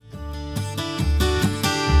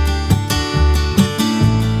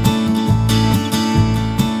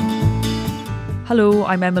Hello,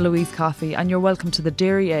 I'm Emma Louise Coffey and you're welcome to the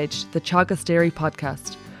Dairy Edge, the Teagasc Dairy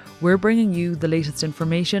podcast. We're bringing you the latest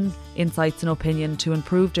information, insights and opinion to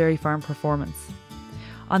improve dairy farm performance.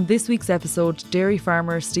 On this week's episode, dairy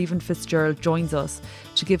farmer Stephen Fitzgerald joins us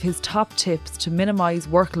to give his top tips to minimise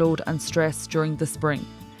workload and stress during the spring.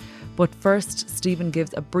 But first, Stephen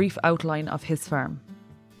gives a brief outline of his farm.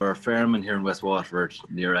 We're farming here in West Waterford,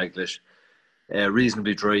 near Aglish, a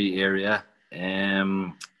reasonably dry area.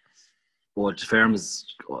 But the farm is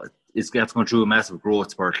going through a massive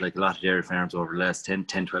growth spurt, like a lot of dairy farms over the last 10,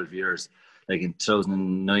 12 years. Like in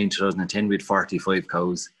 2009, 2010, we had 45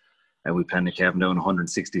 cows, and we plan to calve down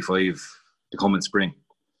 165 the coming spring.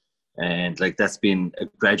 And like that's been a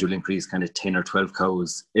gradual increase, kind of 10 or 12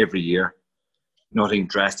 cows every year. Nothing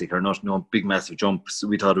drastic or no big massive jumps.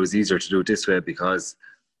 We thought it was easier to do it this way because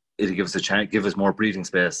it'll give us a chance, give us more breathing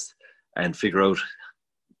space and figure out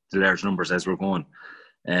the large numbers as we're going.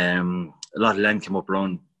 A lot of land came up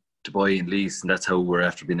around to buy and lease, and that's how we're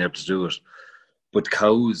after being able to do it. But the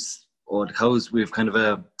cows, we have kind of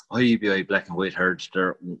a high EBI black and white herd.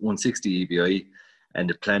 They're 160 EBI, and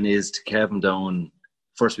the plan is to calve them down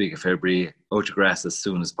first week of February, out of grass as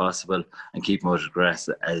soon as possible, and keep them out of grass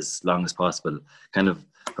as long as possible. Kind of,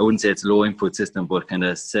 I wouldn't say it's a low input system, but kind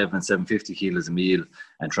of 750 kilos a meal,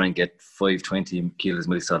 and try and get 520 kilos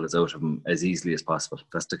milk solids out of them as easily as possible.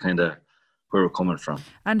 That's the kind of where we're coming from.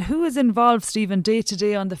 And who is involved, Stephen, day to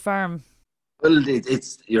day on the farm? Well,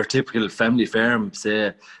 it's your typical family farm.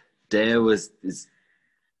 Say, we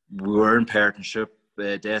were in partnership.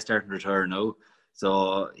 Dad starting to retire now,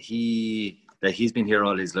 so he's been here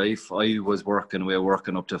all his life. I was working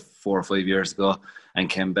up to 4 or 5 years ago, and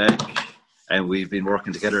came back, and we've been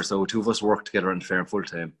working together. So two of us work together on the farm full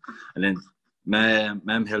time, and then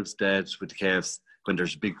Mum helps Dad with the calves when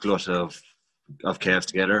there's a big glut of calves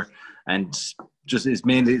together. And just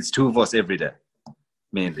it's two of us every day,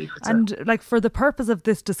 mainly. And like for the purpose of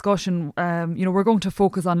this discussion, we're going to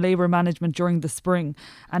focus on labour management during the spring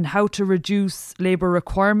and how to reduce labour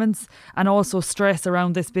requirements and also stress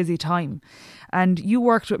around this busy time. And you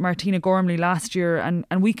worked with Martina Gormley last year, and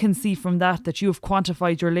we can see from that you have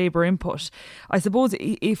quantified your labour input. I suppose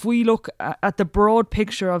if we look at the broad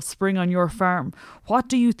picture of spring on your farm, what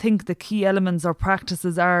do you think the key elements or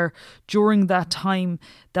practices are during that time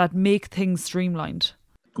that make things streamlined?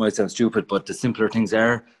 It might sound stupid, but the simpler things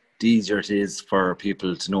are, the easier it is for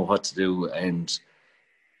people to know what to do and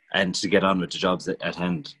to get on with the jobs at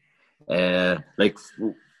hand. Like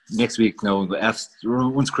next week now,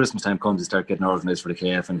 once Christmas time comes, we start getting organised for the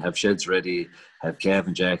calf and have sheds ready, have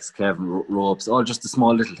calving jacks, calving ropes, all just the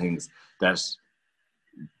small little things that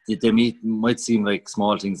might seem like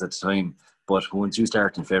small things at the time, but once you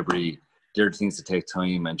start in February, they're the things that take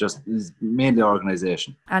time, and just mainly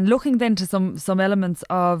organisation. And looking then to some elements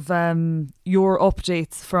of your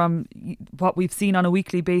updates from what we've seen on a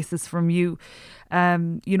weekly basis from you,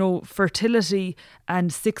 fertility and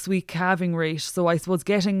 6-week calving rate. So I suppose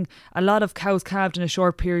getting a lot of cows calved in a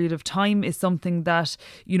short period of time is something that,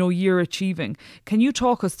 you're achieving. Can you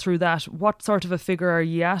talk us through that? What sort of a figure are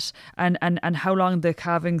you at, and how long the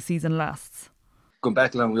calving season lasts? Going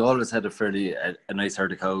back along, we always had a nice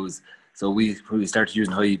herd of cows. So we started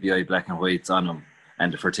using high EBI black and whites on them,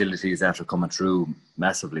 and the fertility is after coming through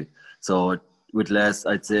massively. So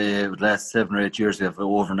I'd say with last 7 or 8 years, we have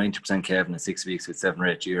over 90% calving in 6 weeks with 7 or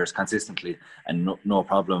 8 years consistently, and no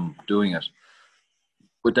problem doing it.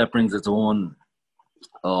 But that brings its own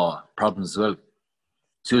problems as well.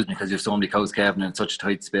 Because you have so many cows calving in such a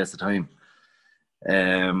tight space of time.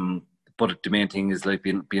 But the main thing is like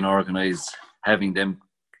being organised, having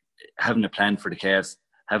a plan for the calves,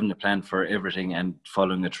 having a plan for everything and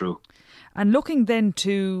following it through. And looking then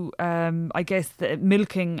to, the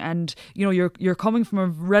milking, and you're coming from a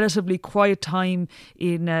relatively quiet time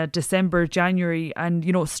in December, January,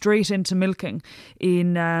 and straight into milking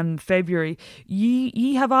in February.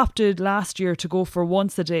 Ye have opted last year to go for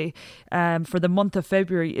once a day for the month of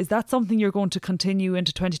February. Is that something you're going to continue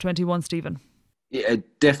into 2021, Stephen? Yeah,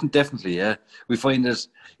 definitely. Yeah, we find that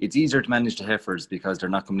it's easier to manage the heifers because they're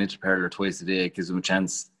not coming into parlour twice a day. It gives them a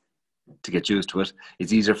chance to get used to it.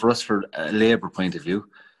 It's easier for us for a labour point of view,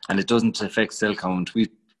 and it doesn't affect cell count. We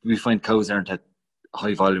find cows aren't at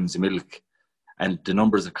high volumes of milk, and the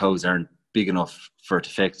numbers of cows aren't big enough for it to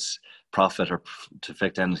affect profit or to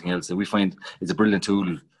affect anything else. So we find it's a brilliant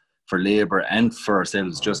tool for labour and for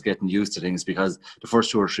ourselves, just getting used to things, because the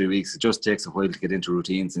first 2 or 3 weeks, it just takes a while to get into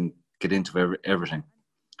routines and get into everything,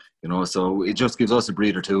 so it just gives us a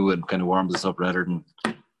breather too and kind of warms us up rather than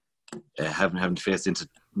having to face into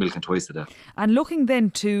milking twice a day. And looking then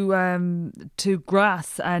to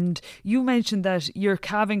grass, and you mentioned that you're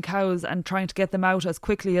calving cows and trying to get them out as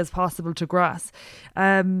quickly as possible to grass.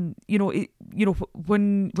 When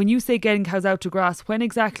you say getting cows out to grass, when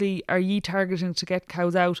exactly are ye targeting to get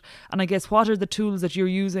cows out? And I guess what are the tools that you're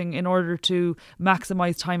using in order to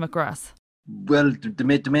maximise time at grass? Well, the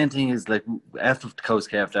main thing is, like, after the cows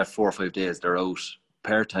calved, after 4 or 5 days, they're out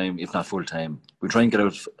part-time, if not full-time. We try and get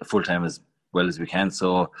out full-time as well as we can.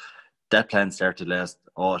 So that plan started last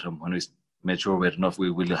autumn when we made sure we had enough. We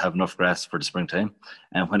will have enough grass for the springtime.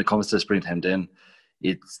 And when it comes to springtime, then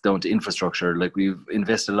it's down to infrastructure. Like, we've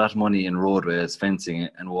invested a lot of money in roadways, fencing,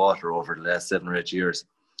 and water over the last 7 or 8 years,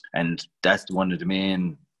 and that's one of the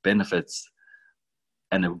main benefits.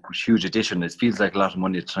 And a huge addition. It feels like a lot of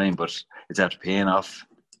money at the time, but it's after paying off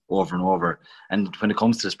over and over. And when it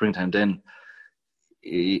comes to springtime, then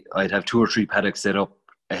I'd have 2 or 3 paddocks set up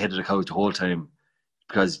ahead of the cows the whole time,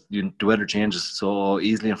 because the weather changes so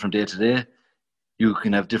easily, and from day to day you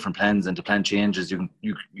can have different plans, and the plan changes.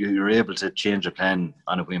 You're able to change a plan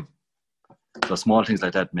on a whim. So small things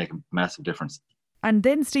like that make a massive difference. And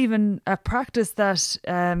then, Stephen, a practice that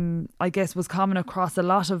I guess was common across a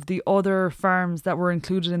lot of the other farms that were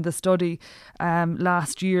included in the study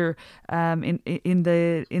last year in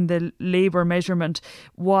the labour measurement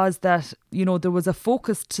was that, there was a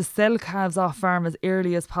focus to sell calves off farm as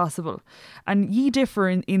early as possible. And ye differ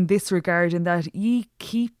in this regard, in that ye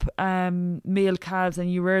keep male calves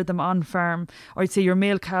and you rear them on farm, or I'd say your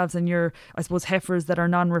male calves and your, I suppose, heifers that are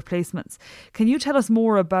non-replacements. Can you tell us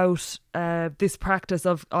more about this practice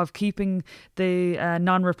of keeping the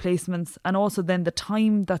non-replacements, and also then the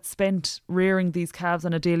time that's spent rearing these calves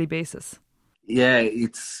on a daily basis? Yeah,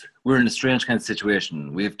 we're in a strange kind of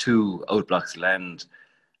situation. We have 2 outblocks of land,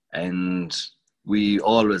 and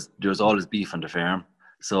there's always beef on the farm.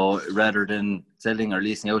 So rather than selling or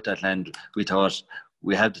leasing out that land, we thought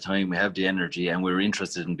we have the time, we have the energy, and we were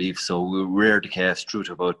interested in beef. So we reared the calves through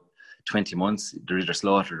to about 20 months. They're either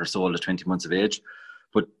slaughtered or sold at 20 months of age.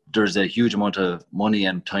 But there's a huge amount of money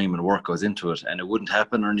and time and work goes into it, and it wouldn't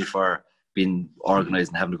happen only for being organised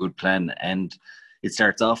and having a good plan. And it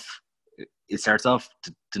starts off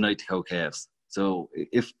to night the cow calves. So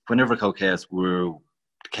whenever a cow calves, the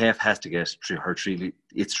calf has to get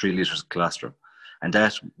 3 litres of colostrum, and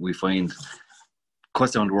that we find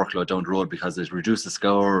cuts down the workload down the road, because it reduces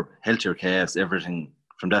scour, healthier calves, everything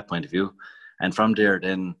from that point of view. And from there,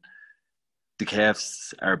 then the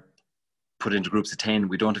calves are put into groups of 10.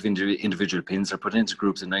 We don't have individual pins. They're put into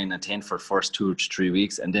groups of 9 and 10 for the first 2 to 3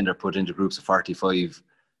 weeks, and then they're put into groups of 45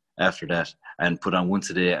 after that, and put on once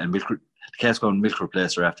a day. And the calves go on milk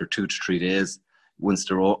replacer after 2 to 3 days once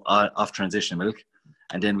they're off transition milk.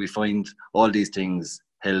 And then we find all these things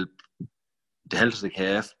help the health of the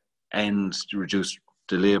calf and to reduce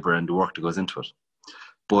the labour and the work that goes into it.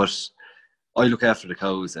 But I look after the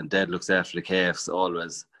cows, and Dad looks after the calves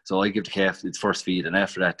always. So I give the calf its first feed, and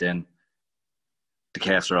after that, then the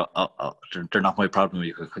calves are they're not my problem,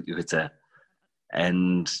 you could say.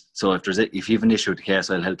 And so if you have an issue with the calves,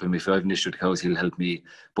 I'll help him. If I have an issue with the cows, he'll help me.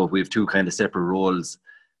 But we have 2 kind of separate roles.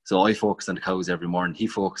 So I focus on the cows every morning, he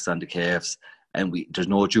focuses on the calves, and there's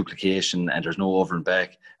no duplication and there's no over and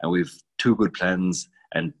back, and we've 2 good plans,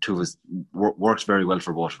 and 2 of us works very well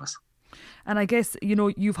for both of us. And I guess,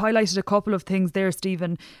 you've highlighted a couple of things there,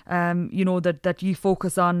 Stephen, that you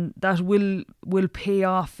focus on that will pay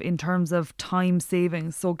off in terms of time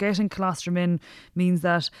savings. So getting colostrum in means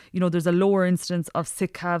that, there's a lower incidence of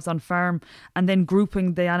sick calves on farm, and then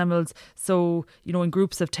grouping the animals. So, in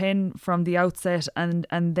groups of 10 from the outset, and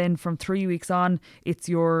then from 3 weeks on, it's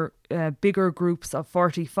your bigger groups of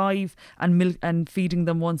 45 and feeding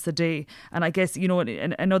them once a day. And I guess,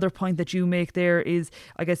 another point that you make there is,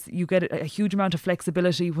 I guess you get a huge amount of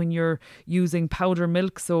flexibility when you're using powder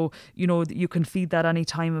milk. So, you can feed that any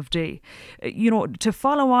time of day. To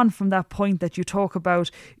follow on from that point that you talk about,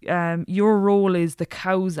 your role is the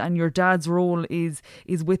cows and your dad's role is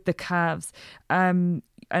with the calves. And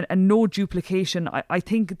no duplication. I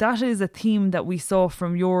think that is a theme that we saw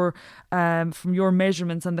from your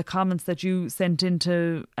measurements and the comments that you sent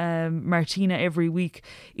into Martina every week,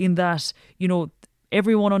 in that,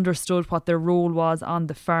 everyone understood what their role was on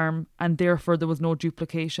the farm, and therefore there was no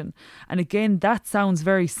duplication. And again, that sounds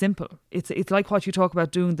very simple. It's like what you talk about,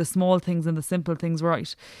 doing the small things and the simple things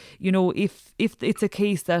right. If it's a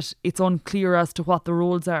case that it's unclear as to what the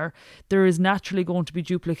roles are, there is naturally going to be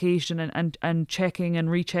duplication and checking and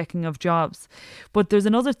rechecking of jobs. But there's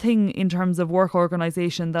another thing in terms of work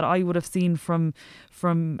organisation that I would have seen from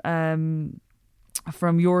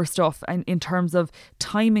from your stuff and in terms of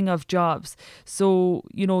timing of jobs. So,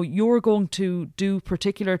 you're going to do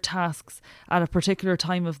particular tasks at a particular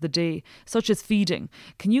time of the day, such as feeding.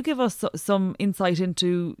 Can you give us some insight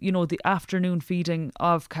into, the afternoon feeding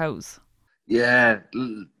of cows? Yeah,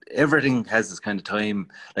 everything has this kind of time.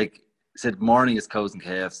 Like I said, morning is cows and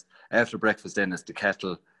calves. After breakfast, then it's the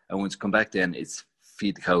cattle. And once you come back, then it's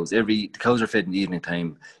feed the cows. The cows are fed in the evening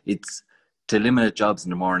time. It's to eliminate jobs in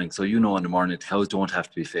the morning. So in the morning, the cows don't have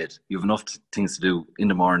to be fed. You have enough things to do in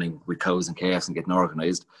the morning with cows and calves and getting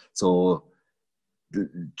organised. So the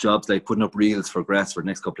jobs like putting up reels for grass for the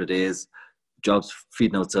next couple of days, jobs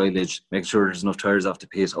feeding out silage, making sure there's enough tires off the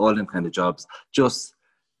pit, all them kind of jobs. Just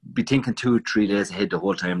be thinking 2-3 days ahead the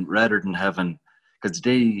whole time, rather than having, because the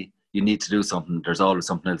day you need to do something, there's always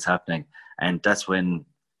something else happening, and that's when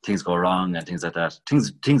things go wrong and things like that.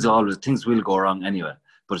 Things will go wrong anyway,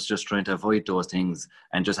 but it's just trying to avoid those things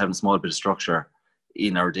and just having a small bit of structure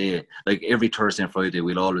in our day. Like every Thursday and Friday,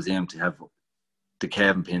 we'll always aim to have the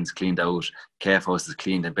calving pins cleaned out, calf houses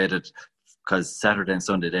cleaned and bedded, because Saturday and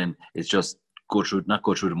Sunday then it's just not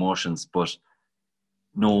go through the motions, but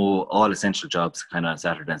know all essential jobs kind of on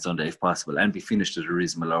Saturday and Sunday if possible, and be finished at a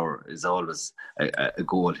reasonable hour is always a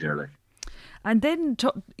goal here. Like. And then,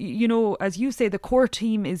 as you say, the core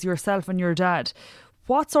team is yourself and your dad.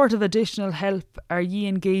 What sort of additional help are you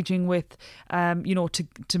engaging with,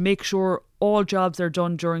 to make sure all jobs are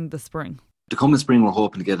done during the spring? The coming spring, we're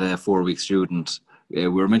hoping to get a 4-week student. We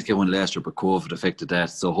were meant to get one last year, but COVID affected that.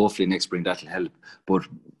 So hopefully next spring that'll help. But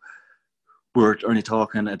we're only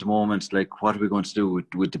talking at the moment, like, what are we going to do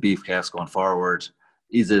with the beef calves going forward?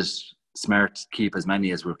 Is it smart to keep as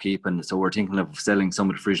many as we're keeping? So we're thinking of selling some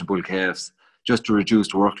of the Frisian bull calves just to reduce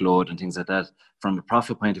the workload and things like that, from a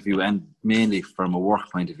profit point of view and mainly from a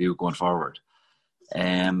work point of view going forward.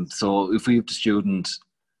 So if we have the student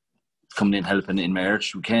coming in helping in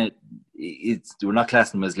March, we're not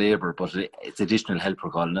classing them as labour, but it's additional help,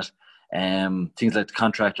 we're calling it. Things like the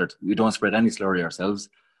contractor, we don't spread any slurry ourselves.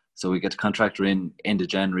 So we get the contractor in end of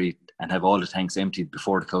January and have all the tanks emptied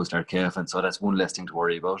before the cows start calving. So that's one less thing to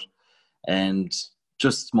worry about. And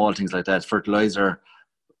just small things like that. Fertiliser,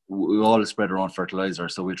 we always spread our own fertiliser.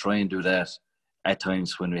 So we try and do that at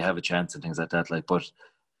times when we have a chance and things like that. But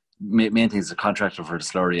main thing is the contractor for the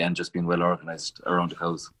slurry and just being well organised around the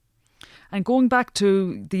cows. And going back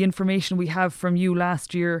to the information we have from you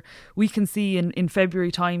last year, we can see in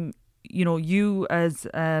February time, you as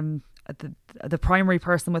the primary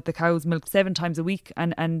person with the cows milked 7 times a week,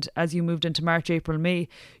 and as you moved into March, April, May,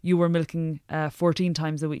 you were milking 14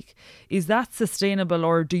 times a week. Is that sustainable,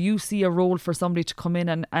 or do you see a role for somebody to come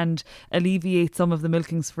in and alleviate some of the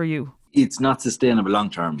milkings for you? It's not sustainable long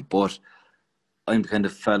term, but I'm the kind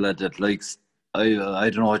of fella that likes, I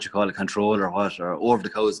don't know what you call it, control or what, or over the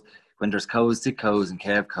cows. When there's cows, sick cows and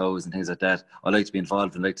calf cows and things like that, I like to be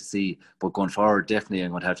involved and like to see. But going forward, definitely I'm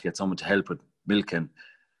going to have to get someone to help with milking.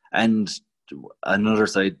 And another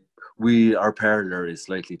side, our parlour is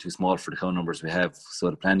slightly too small for the cow numbers we have. So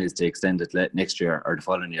the plan is to extend it next year or the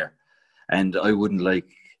following year. And I wouldn't like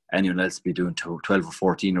anyone else to be doing 12 or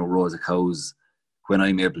 14 rows of cows when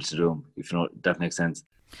I'm able to do them, if that makes sense.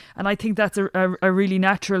 And I think that's a really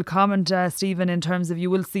natural comment, Stephen, in terms of you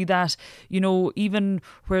will see that, even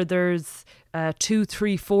where there's 2,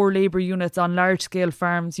 3, 4 labour units on large scale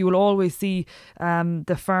farms, you will always see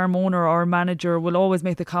the farm owner or manager will always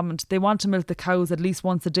make the comment they want to milk the cows at least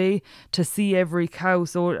once a day to see every cow.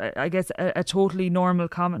 So I guess a totally normal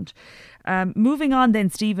comment. Moving on then,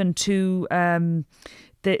 Stephen, to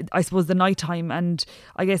the night time, and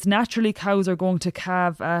I guess naturally cows are going to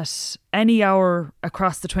calve at any hour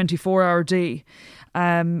across the 24-hour day.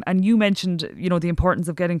 And you mentioned, the importance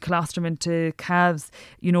of getting colostrum into calves,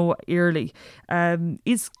 early.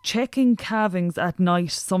 Is checking calvings at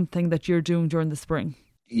night something that you're doing during the spring?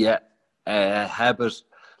 Yeah, habit.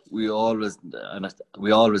 We always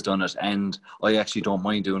done it, and I actually don't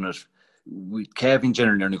mind doing it. Calving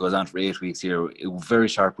generally only goes on for 8 weeks here, a very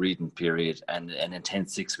sharp breeding period, and an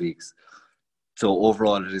intense 6 weeks. So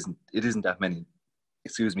overall, it isn't that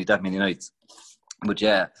many nights. But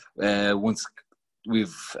yeah, once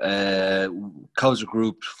we've cows are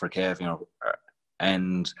grouped for calving,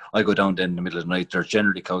 and I go down then in the middle of the night. There's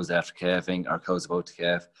generally cows after calving or cows about to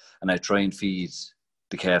calve, and I try and feed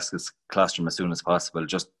the calves colostrum as soon as possible.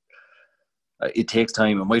 Just it takes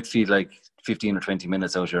time. It might feel like 15 or 20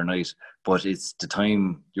 minutes out of your night, but it's the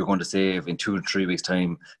time you're going to save in 2 or 3 weeks'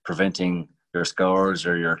 time, preventing your scours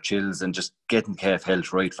or your chills and just getting calf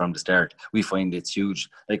health right from the start. We find it's huge.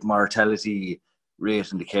 Like mortality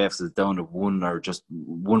rate in the calves is down to 1 or just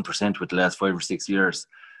 1% with the last 5 or 6 years.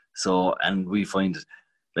 So, and we find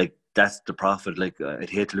like that's the profit. Like I'd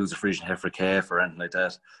hate to lose a Frisian heifer calf or anything like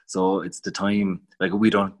that. So it's the time. Like we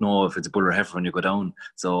don't know if it's a bull or heifer when you go down.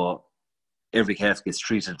 So every calf gets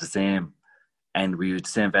treated the same, and we have the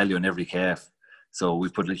same value in every calf. So we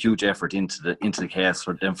put a huge effort into the calves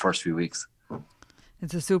for them first few weeks.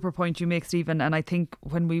 It's a super point you make, Stephen, and I think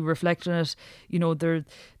when we reflect on it,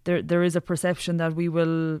 there is a perception that we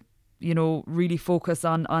will, really focus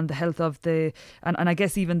on the health of and I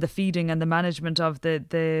guess even the feeding and the management of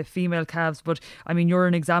the female calves. But I mean, you're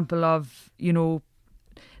an example of,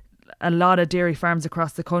 a lot of dairy farms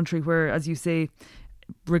across the country where, as you say,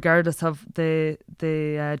 regardless of the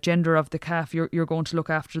gender of the calf, you're going to look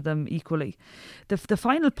after them equally. The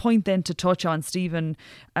final point then to touch on, Stephen,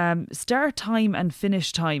 start time and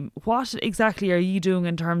finish time. What exactly are you doing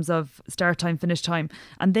in terms of start time, finish time?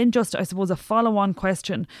 And then just, I suppose, a follow-on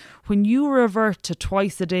question. When you revert to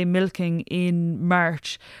twice a day milking in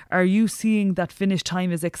March, are you seeing that finish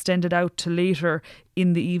time is extended out to later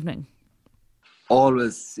in the evening?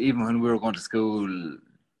 Always, even when we were going to school,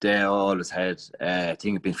 they always had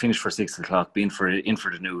thing being finished for 6 o'clock, being in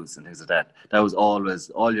for the news and things like that. That was always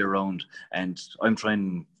all year round, and I'm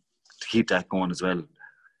trying to keep that going as well.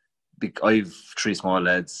 I've 3 small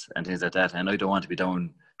lads and things like that, and I don't want to be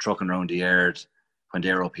down trucking around the yard when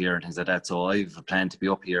they're up here and things like that. So I've a plan to be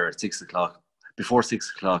up here at 6 o'clock, before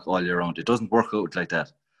 6 o'clock all year round. It doesn't work out like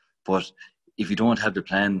that, but if you don't have the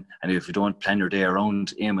plan, and if you don't plan your day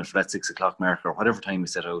around aiming for that 6 o'clock mark or whatever time you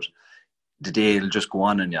set out, the day will just go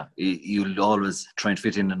on, and you'll always try and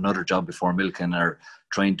fit in another job before milking, or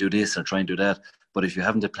try and do this or try and do that. But if you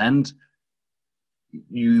haven't it planned,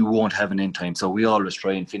 you won't have an end time. So we always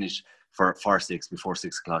try and finish for 6 before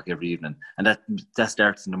 6 o'clock every evening, and that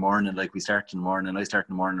starts in the morning. Like we start in the morning. I start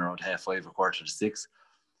in the morning around 5:30 or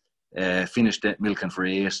 5:45. Finish milking for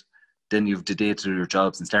 8. Then you've the day to do your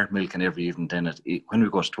jobs and start milking every evening. Then when we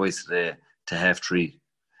go twice a day to 3:30.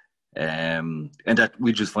 And that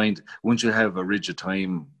we just find once you have a rigid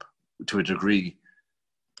time to a degree,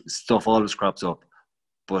 stuff always crops up.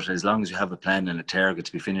 But as long as you have a plan and a target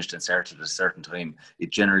to be finished and started at a certain time, it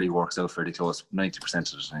generally works out fairly close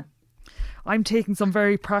 90% of the time. I'm taking some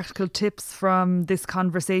very practical tips from this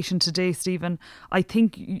conversation today, Stephen. I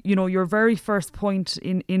think, your very first point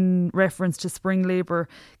in reference to spring labour,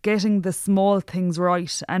 getting the small things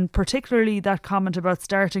right, and particularly that comment about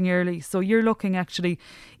starting early. So you're looking actually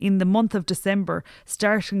in the month of December,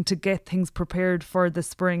 starting to get things prepared for the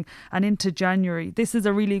spring and into January. This is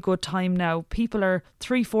a really good time now. People are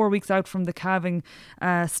 3-4 weeks out from the calving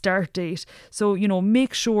start date. So,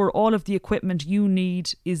 make sure all of the equipment you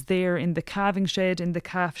need is there in the calving shed, in the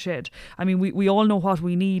calf shed. I mean, we all know what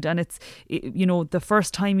we need, and it's the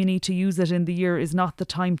first time you need to use it in the year is not the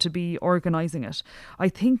time to be organising it. I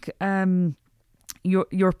think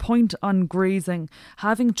your point on grazing,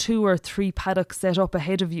 having 2 or 3 paddocks set up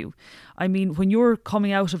ahead of you. I mean, when you're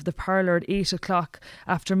coming out of the parlour at 8 o'clock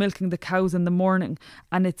after milking the cows in the morning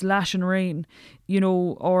and it's lashing rain,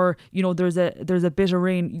 or there's a bit of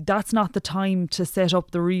rain, that's not the time to set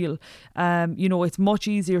up the reel. It's much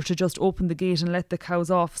easier to just open the gate and let the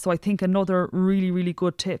cows off. So I think another really, really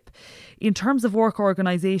good tip. In terms of work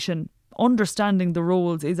organisation, understanding the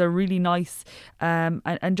roles is a really nice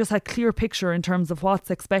and just a clear picture in terms of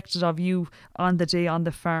what's expected of you on the day on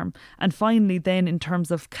the farm. And finally then, in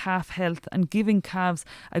terms of calf health and giving calves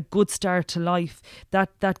a good start to life,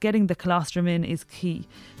 that getting the colostrum in is key.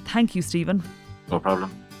 Thank you, Stephen. No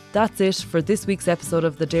problem. That's it for this week's episode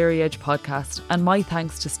of the Dairy Edge podcast, and my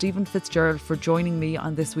thanks to Stephen Fitzgerald for joining me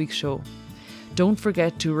on this week's show. Don't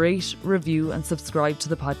forget to rate, review and subscribe to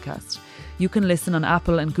the podcast. You can listen on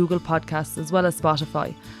Apple and Google Podcasts as well as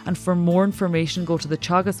Spotify. And for more information, go to the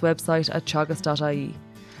Teagasc website at teagasc.ie.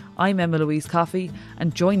 I'm Emma Louise Coffey,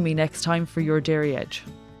 and join me next time for your Dairy Edge.